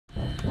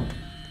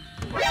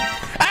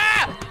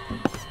Ah!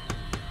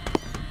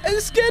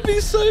 It scared me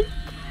so.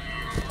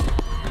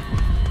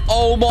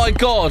 Oh my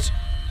god.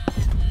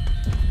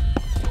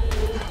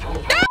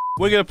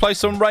 We're going to play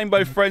some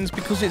Rainbow Friends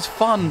because it's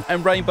fun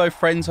and Rainbow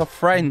Friends are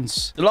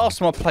friends. The last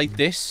time I played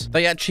this,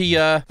 they actually,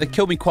 they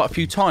killed me quite a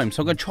few times.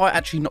 So I'm going to try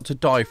actually not to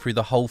die through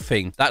the whole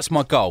thing. That's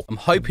my goal. I'm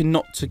hoping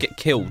not to get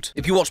killed.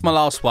 If you watched my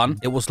last one,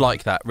 it was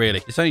like that,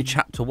 really. It's only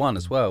chapter 1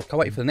 as well. Can't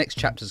wait for the next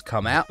chapters to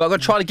come out. But I'm going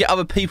to try to get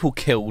other people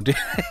killed.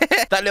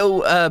 That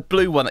little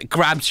blue one that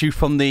grabs you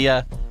from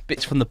the...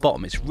 bits from the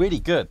bottom. It's really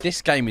good.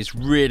 This game is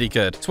really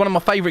good. It's one of my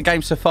favorite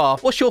games so far.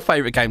 What's your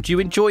favorite game? Do you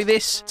enjoy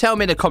this? Tell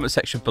me in the comment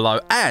section below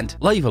and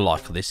leave a like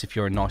for this if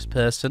you're a nice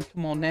person.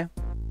 Come on now.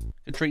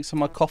 Drink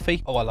some of my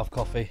coffee. Oh, I love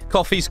coffee.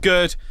 Coffee's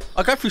good.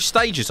 I go through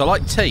stages. I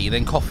like tea,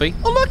 then coffee.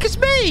 Oh, look, it's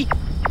me.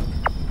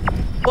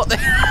 What the?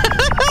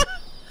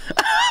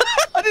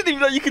 I didn't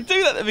even know you could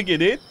do that at the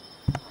beginning.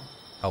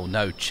 Oh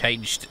no,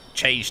 changed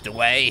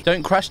away.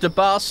 Don't crash the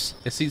bus.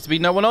 There seems to be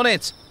no one on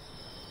it.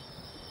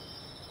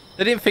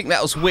 They didn't think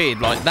that was weird,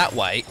 like that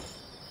way.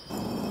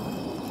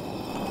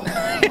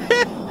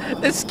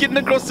 They're skidding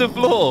across the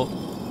floor.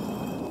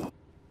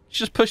 She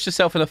just pushed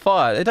herself in a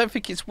fire. They don't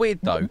think it's weird,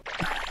 though.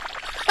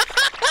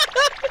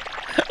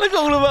 Look at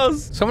all of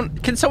us.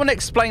 Can someone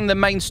explain the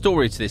main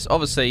story to this?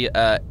 Obviously,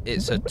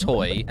 it's a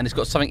toy, and it's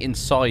got something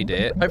inside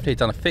it. Hopefully, they've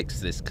done a fix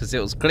to this, because it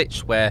was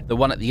glitched where the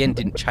one at the end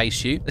didn't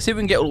chase you. Let's see if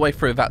we can get all the way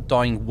through without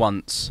dying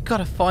once.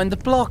 Gotta find the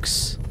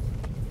blocks.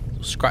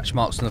 Scratch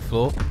marks on the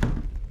floor.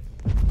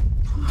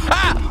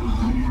 Ah!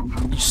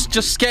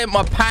 Just scared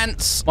my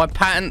pants. My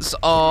pants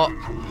are...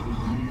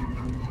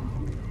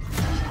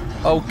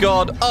 Oh,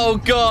 God. Oh,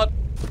 God.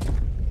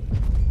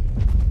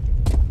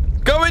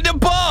 Go in the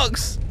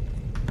box.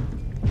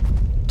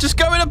 Just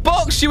go in the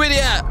box, you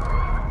idiot.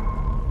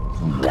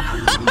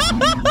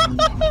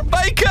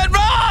 Bacon,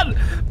 run!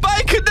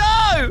 Bacon,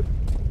 no!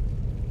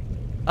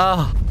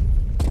 Ah.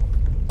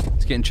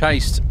 It's getting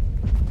chased.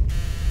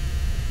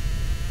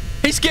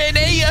 He's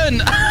getting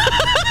eaten!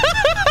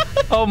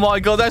 Oh my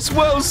god, that's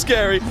well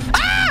scary.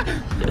 Ah!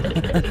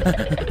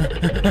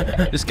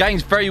 This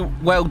game's very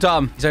well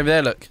done. He's over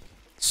there, look.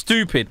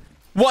 Stupid.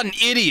 What an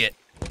idiot.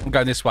 I'm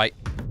going this way.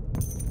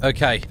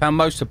 Okay, found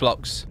most of the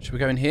blocks. Should we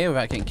go in here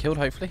without getting killed,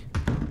 hopefully?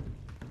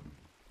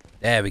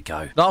 There we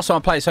go. Last time I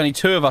played, it's only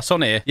 2 of us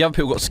on here. The other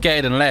people got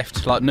scared and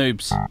left like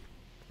noobs.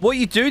 What are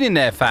you doing in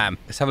there, fam?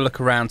 Let's have a look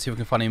around, see if we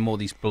can find any more of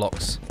these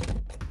blocks.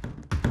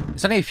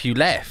 There's only a few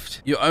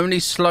left. You only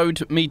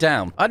slowed me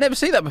down. I'd never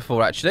seen that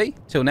before, actually,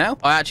 till now.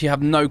 I actually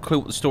have no clue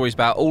what the story's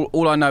about.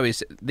 All I know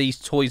is these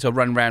toys are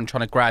running around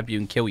trying to grab you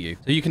and kill you.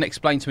 So you can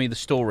explain to me the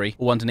story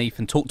all underneath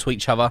and talk to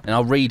each other, and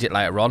I'll read it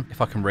later on,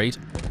 if I can read.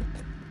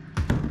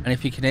 And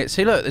if you can hear...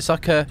 See, look, it's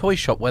like a toy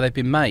shop where they've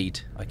been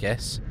made, I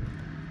guess.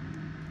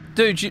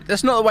 Dude,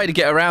 that's not the way to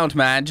get around,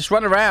 man. Just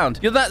run around.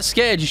 You're that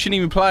scared, you shouldn't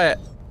even play it.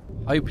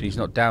 Hoping he's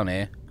not down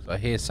here, because I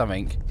hear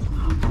something.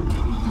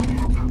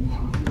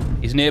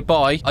 He's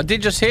nearby. I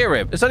did just hear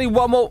him. There's only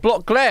one more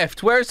block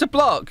left. Where is the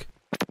block?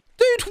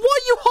 Dude, what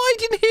are you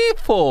hiding here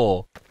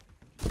for?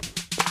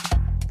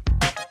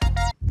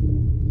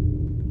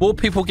 More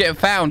people getting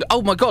found.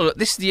 Oh my god, look,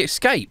 this is the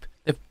escape.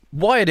 They've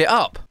wired it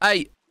up.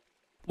 Hey,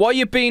 why are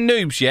you being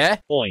noobs, yeah?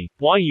 Oi,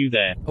 why are you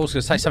there? I was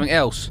going to say something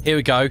else. Here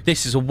we go.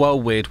 This is a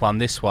well weird one,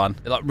 this one.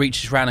 It like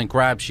reaches around and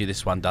grabs you,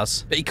 this one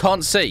does. But he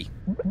can't see.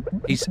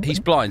 He's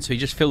blind, so he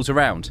just feels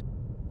around.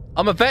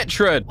 I'm a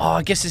veteran. Oh,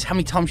 I guess it's how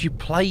many times you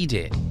played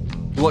it.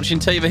 You're watching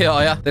TV,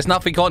 are you? There's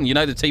nothing on. You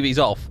know the TV's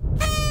off.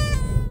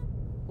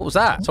 What was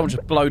that? Someone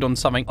just blowed on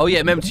something. Oh, yeah,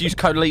 remember to use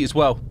code ELITE as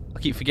well. I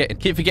keep forgetting.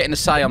 Keep forgetting to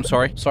say I'm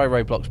sorry. Sorry,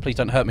 Roblox. Please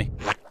don't hurt me.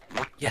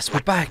 Yes,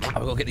 we're back.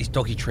 Oh, we've got to get these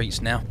doggy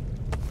treats now.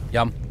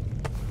 Yum.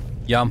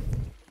 Yum.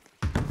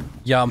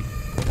 Yum.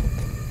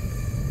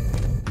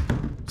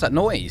 What's that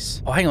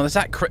noise? Oh, hang on.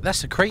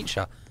 That's a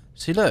creature.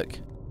 See, look.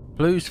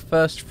 Blue's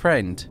first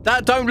friend.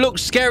 That don't look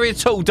scary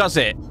at all, does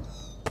it?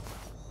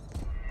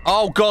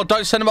 Oh, God.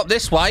 Don't send him up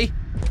this way.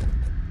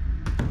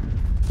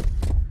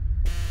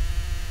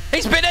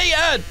 He's been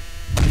eaten!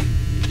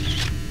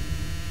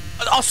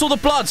 I saw the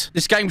blood.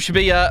 This game should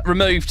be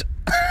removed.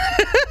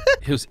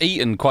 He was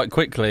eaten quite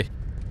quickly.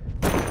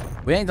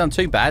 We ain't done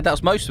too bad. That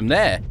was most of them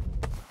there.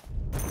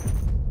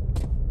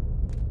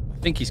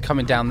 I think he's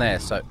coming down there,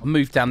 so I'll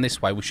move down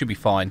this way. We should be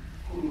fine.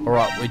 All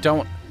right, we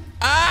don't...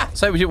 Ah!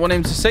 So we didn't want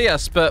him to see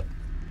us, but...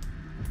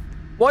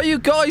 Why are you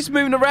guys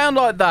moving around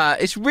like that?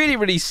 It's really,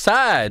 really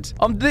sad.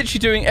 I'm literally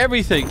doing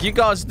everything. You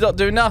guys not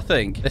do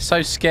nothing. They're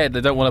so scared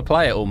they don't want to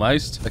play it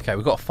almost. Okay,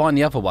 we've got to find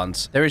the other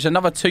ones. There is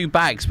another 2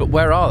 bags, but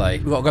where are they?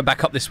 We've got to go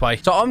back up this way.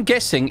 So I'm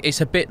guessing it's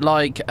a bit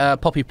like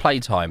Poppy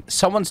Playtime.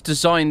 Someone's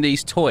designed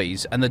these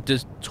toys and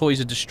the toys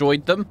have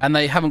destroyed them and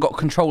they haven't got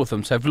control of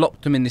them. So they've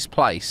locked them in this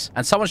place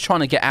and someone's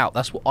trying to get out.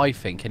 That's what I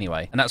think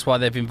anyway. And that's why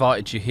they've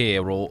invited you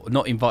here, or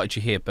not invited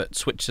you here, but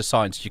switched the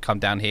signs so you come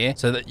down here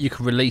so that you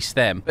can release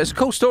them. But it's a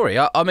cool story.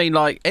 I mean,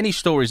 like, any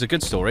story is a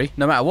good story,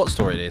 no matter what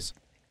story it is.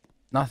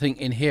 Nothing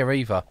in here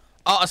either.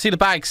 Oh, I see the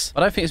bags.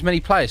 I don't think there's many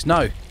players.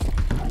 No.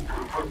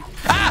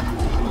 Ah!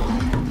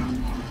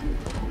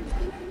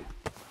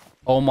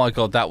 Oh my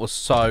god, that was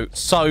so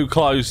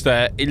close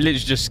there. It literally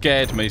just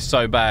scared me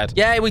so bad.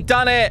 Yeah, we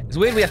done it. It's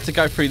weird we have to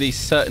go through these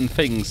certain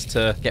things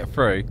to get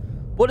through.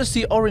 What does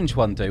the orange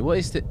one do? What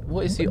is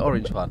the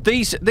orange one?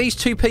 These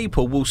two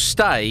people will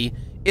stay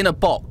in a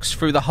box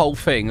through the whole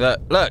thing.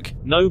 Look.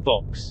 No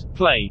box.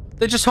 Play.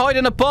 They're just hiding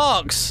in a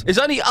box. It's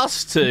only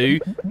us two,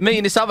 me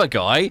and this other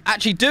guy,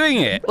 actually doing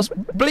it. What's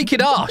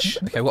blinking harsh?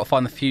 Okay, we've got to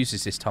find the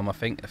fuses this time, I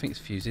think. I think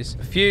it's fuses.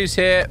 A fuse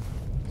here.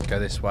 Let's go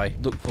this way.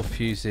 Look for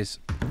fuses.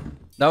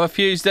 Another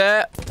fuse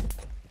there.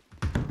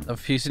 Another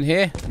fuse in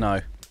here? No.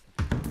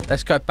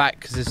 Let's go back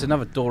because there's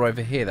another door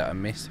over here that I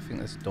missed. I think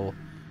there's a door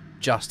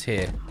just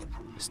here.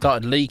 It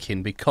started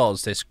leaking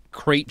because there's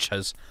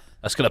creatures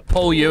that's going to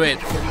pull you in.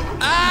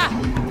 Ah!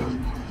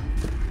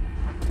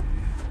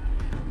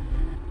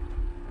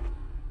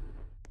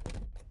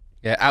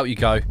 Yeah, out you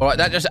go. All right,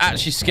 that just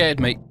actually scared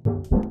me.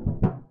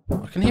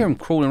 I can hear him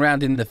crawling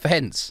around in the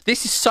fence.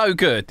 This is so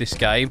good, this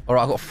game. All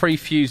right, I've got 3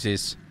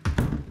 fuses.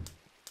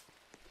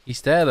 He's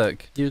there,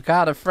 look. You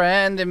got a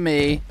friend in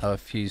me. Oh, a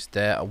fuse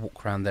there. I'll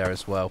walk around there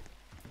as well.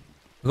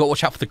 We've got to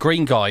watch out for the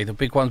green guy, the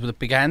big ones with the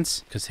big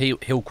hands, because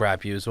he'll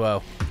grab you as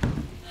well.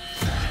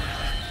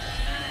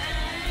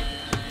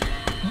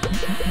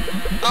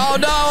 Oh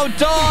no, I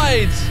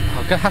died!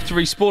 I'm gonna have to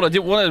respawn. I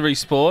didn't want to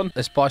respawn.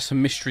 Let's buy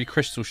some mystery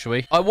crystals, shall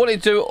we? I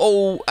wanted to do it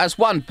all as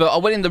one, but I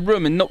went in the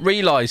room and not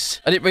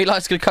realised. I didn't realise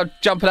it's gonna come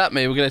jumping at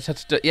me. We're gonna have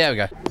to do it. Yeah, we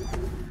go.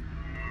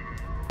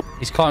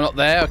 He's climbing up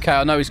there. Okay,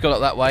 I know he's got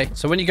up that way.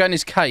 So when you go in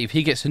his cave,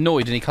 he gets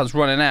annoyed and he comes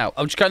running out.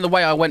 I'm just going the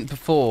way I went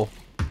before.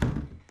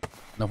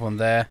 Another one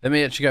there. Let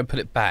me actually go and put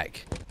it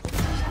back.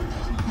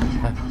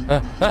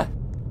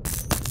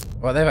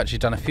 Well, they've actually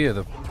done a few of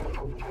them.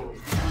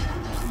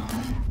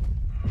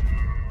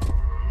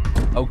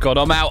 Oh god,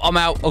 I'm out. I'm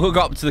out. I'll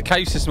go up to the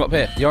cave system up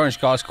here. The orange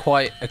guy's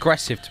quite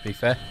aggressive, to be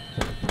fair.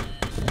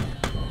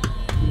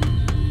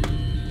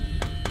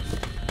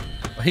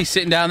 He's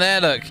sitting down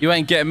there, look. You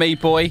ain't getting me,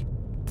 boy.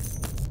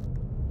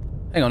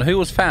 Hang on, who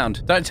was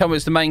found? Don't tell me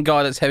it's the main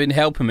guy that's been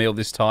helping me all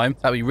this time.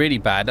 That'd be really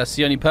bad. That's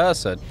the only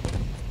person.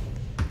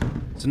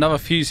 There's another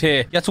fuse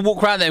here. You have to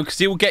walk around there because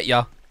he'll get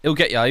you. He'll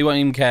get you. He won't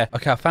even care.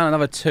 Okay, I found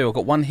another 2. I've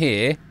got one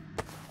here.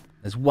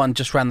 There's one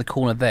just around the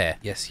corner there.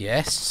 Yes,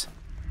 yes.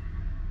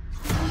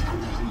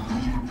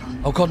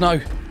 Oh, God,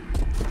 no.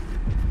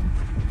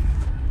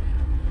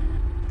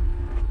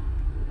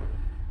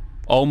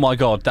 Oh, my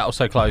God. That was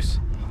so close.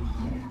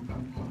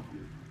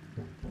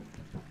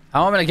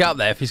 How am I going to get up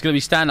there if he's going to be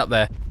standing up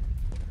there?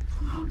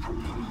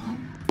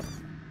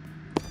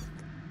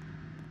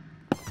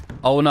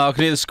 Oh no, I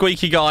can hear the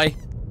squeaky guy.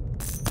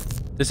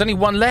 There's only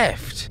one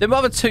left. Them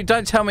other 2,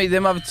 don't tell me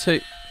them other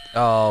 2.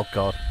 Oh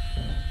god.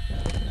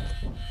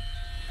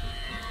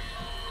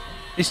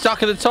 He's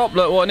stuck at the top,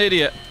 look, what an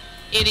idiot.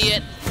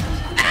 Idiot.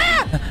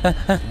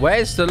 Ah!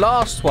 Where's the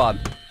last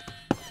one?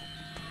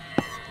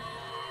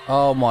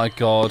 Oh my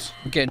god.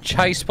 I'm getting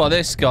chased by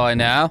this guy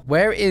now.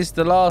 Where is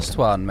the last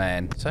one,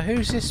 man? So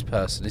who's this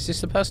person? Is this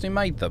the person who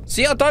made them?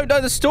 See, I don't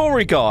know the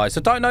story, guys.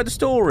 I don't know the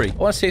story. I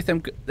want to see if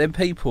them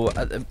people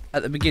at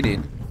the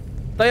beginning.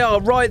 They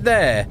are right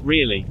there.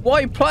 Really?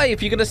 Why play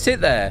if you're going to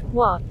sit there?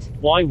 What?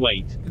 Why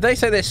wait? If they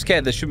say they're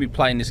scared, they shouldn't be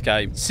playing this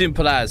game.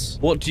 Simple as.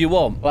 What do you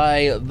want?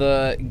 Play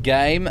the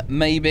game,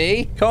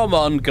 maybe? Come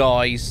on,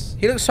 guys.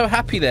 He looks so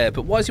happy there,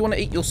 but why does he want to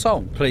eat your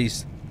song?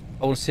 Please.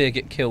 I want to see her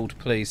get killed,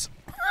 please.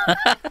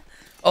 I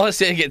want to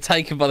see her get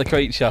taken by the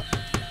creature.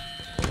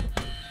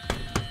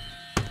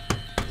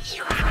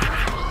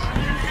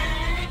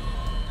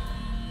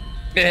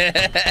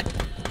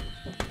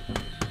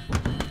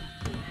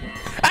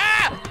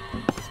 Ah!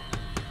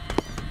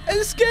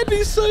 It scared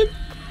me so.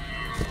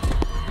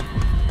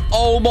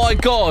 Oh my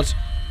god.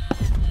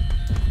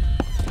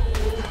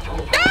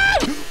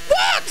 No!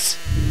 What?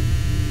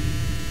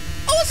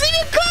 I wasn't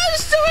even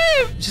close to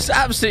him! Just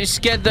absolutely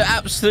scared the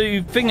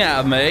absolute thing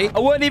out of me. I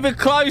wasn't even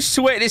close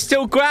to it and it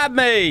still grabbed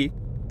me.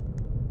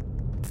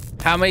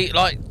 How many,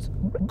 like,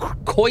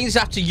 coins I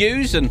have to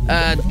use and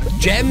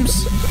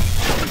gems?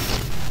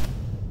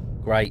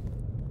 Great.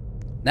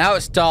 Now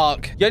it's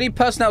dark. The only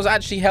person that was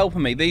actually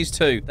helping me, these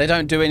 2, they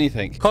don't do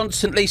anything.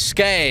 Constantly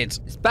scared.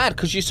 It's bad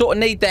because you sort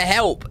of need their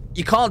help.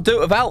 You can't do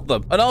it without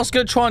them. And I was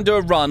going to try and do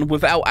a run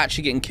without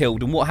actually getting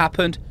killed. And what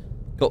happened?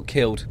 Got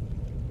killed.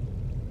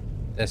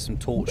 There's some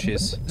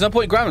torches. There's no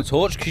point in grabbing a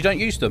torch because you don't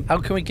use them. How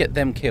can we get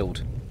them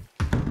killed?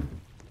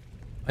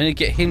 I need to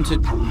get him to...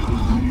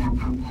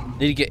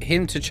 need to get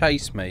him to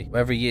chase me.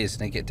 Wherever he is,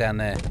 and then get down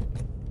there.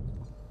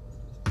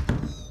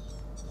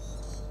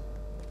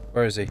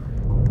 Where is he?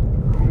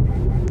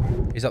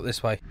 He's up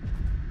this way.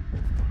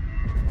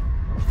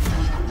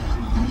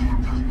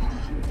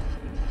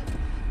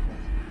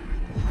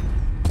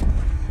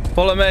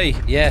 Follow me.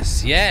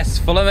 Yes, yes,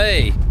 follow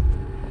me.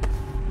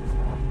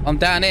 I'm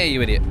down here,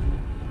 you idiot.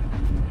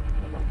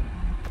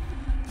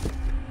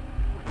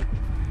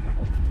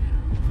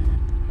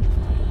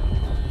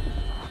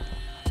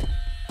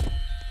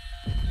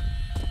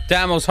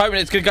 Damn, I was hoping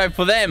it's going to go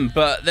for them,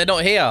 but they're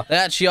not here. They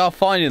actually are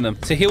finding them.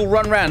 So he'll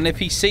run around, and if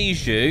he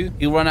sees you,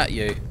 he'll run at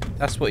you.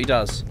 That's what he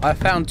does. I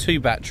found 2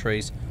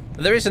 batteries.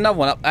 But there is another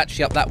one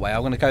actually up that way.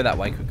 I'm going to go that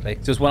way quickly.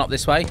 So there's one up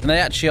this way. And they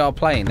actually are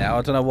playing now.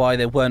 I don't know why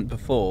they weren't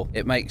before.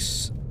 It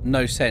makes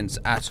no sense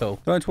at all.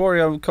 Don't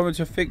worry, I'm coming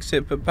to fix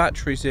it, but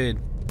battery's in.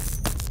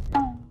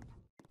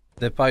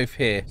 They're both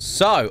here.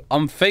 So,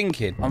 I'm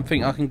thinking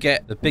I can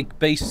get the big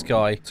beast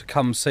guy to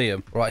come see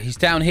him. Right, he's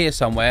down here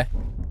somewhere.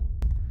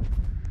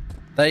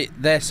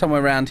 They're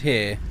somewhere around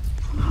here.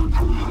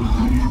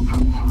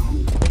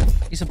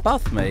 He's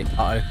above me.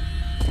 Uh-oh.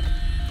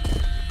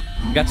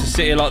 You got to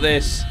sit here like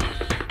this.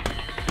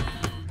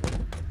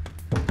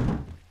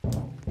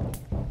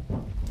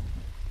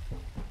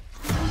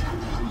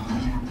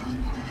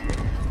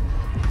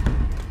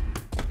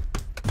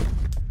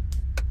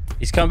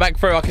 He's coming back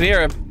through. I can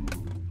hear him.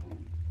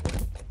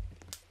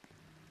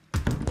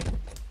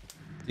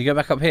 You go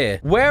back up here.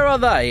 Where are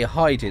they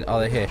hiding?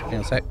 Oh, they're here. Hang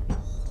on a sec.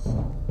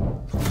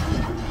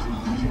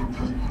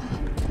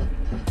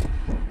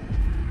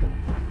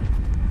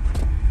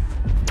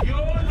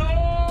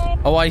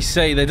 Oh, I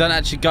see. They don't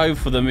actually go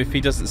for them if he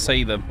doesn't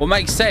see them. Well,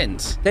 makes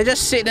sense. They're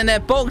just sitting in their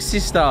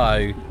boxes,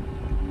 though.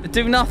 They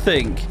do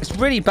nothing. It's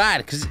really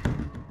bad because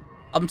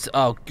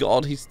oh,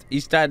 God.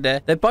 He's down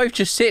there. They're both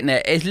just sitting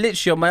there. It's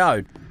literally on my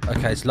own.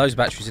 Okay, there's loads of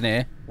batteries in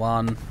here.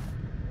 1,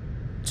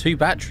 2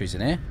 batteries in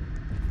here.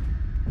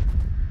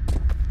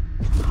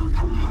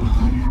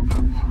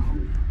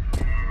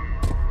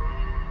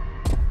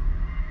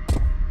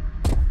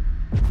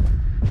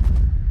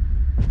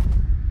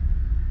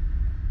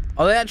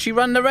 Are they actually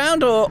running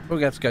around, or we're going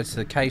to have to go to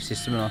the cave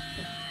system? Right,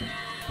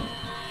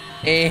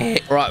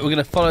 we're going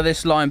to follow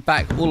this line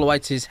back all the way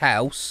to his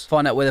house,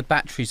 find out where the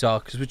batteries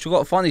are, because we've got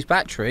to find these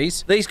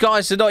batteries. These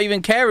guys are not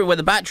even caring where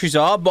the batteries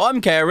are, but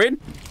I'm caring.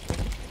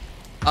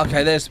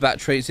 Okay, there's the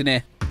batteries in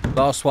here.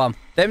 Last one.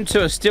 Them two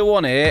are still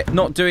on here,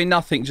 not doing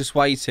nothing, just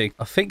waiting.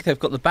 I think they've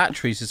got the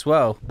batteries as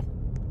well.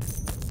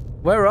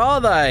 Where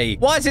are they?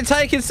 Why is it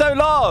taking so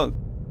long?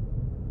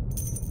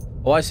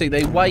 Oh, I see.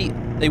 They wait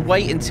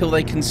until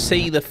they can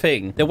see the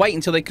thing. They wait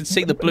until they can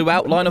see the blue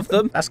outline of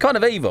them. That's kind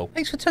of evil.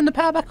 Thanks for turning the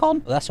power back on.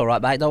 Well, that's all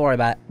right, mate. Don't worry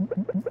about it.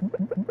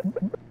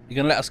 You're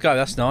going to let us go?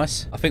 That's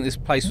nice. I think this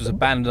place was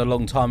abandoned a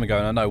long time ago,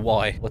 and I know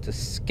why. What a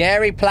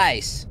scary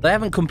place. They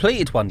haven't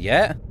completed one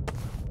yet.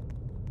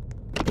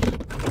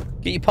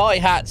 Get your party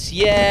hats.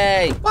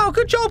 Yay. Wow,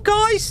 good job,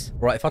 guys.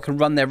 Right, if I can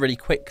run there really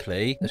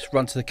quickly. Let's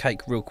run to the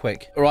cake real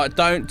quick. All right,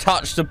 don't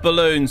touch the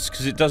balloons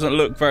because it doesn't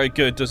look very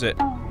good, does it?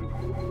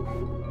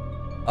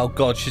 Oh,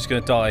 God, she's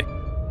going to die.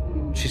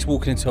 She's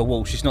walking into a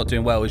wall. She's not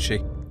doing well, is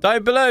she?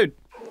 Don't balloon.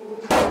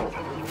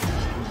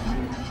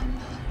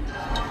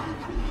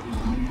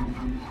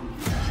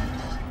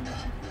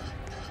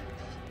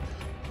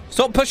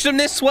 Stop pushing them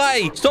this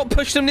way. Stop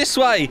pushing them this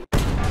way.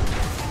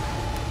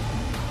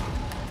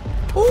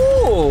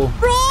 Ooh.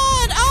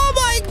 Run. Oh,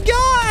 my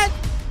God.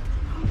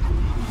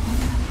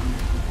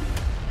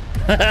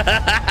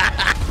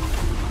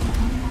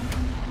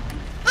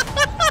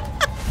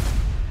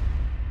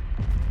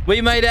 We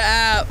made it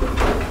out.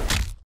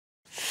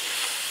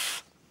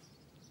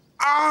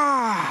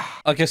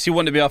 I guess you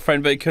wanted to be our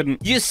friend, but you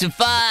couldn't. You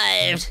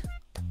survived.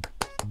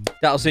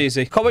 That was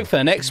easy. Can't wait for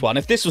the next one.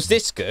 If this was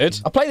this good.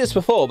 I played this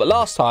before, but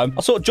last time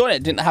I sort of joined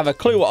it, didn't have a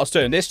clue what I was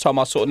doing. This time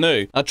I sort of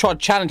knew. I tried to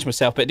challenge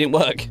myself, but it didn't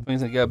work.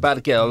 Things are about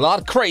to get a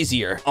lot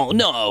crazier. Oh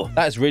no.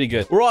 That is really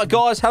good. All right,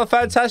 guys, have a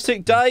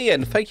fantastic day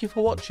and thank you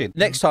for watching.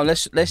 Next time,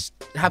 let's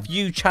have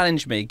you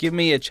challenge me. Give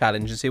me a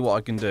challenge and see what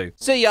I can do.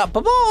 See ya.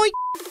 Bye-bye.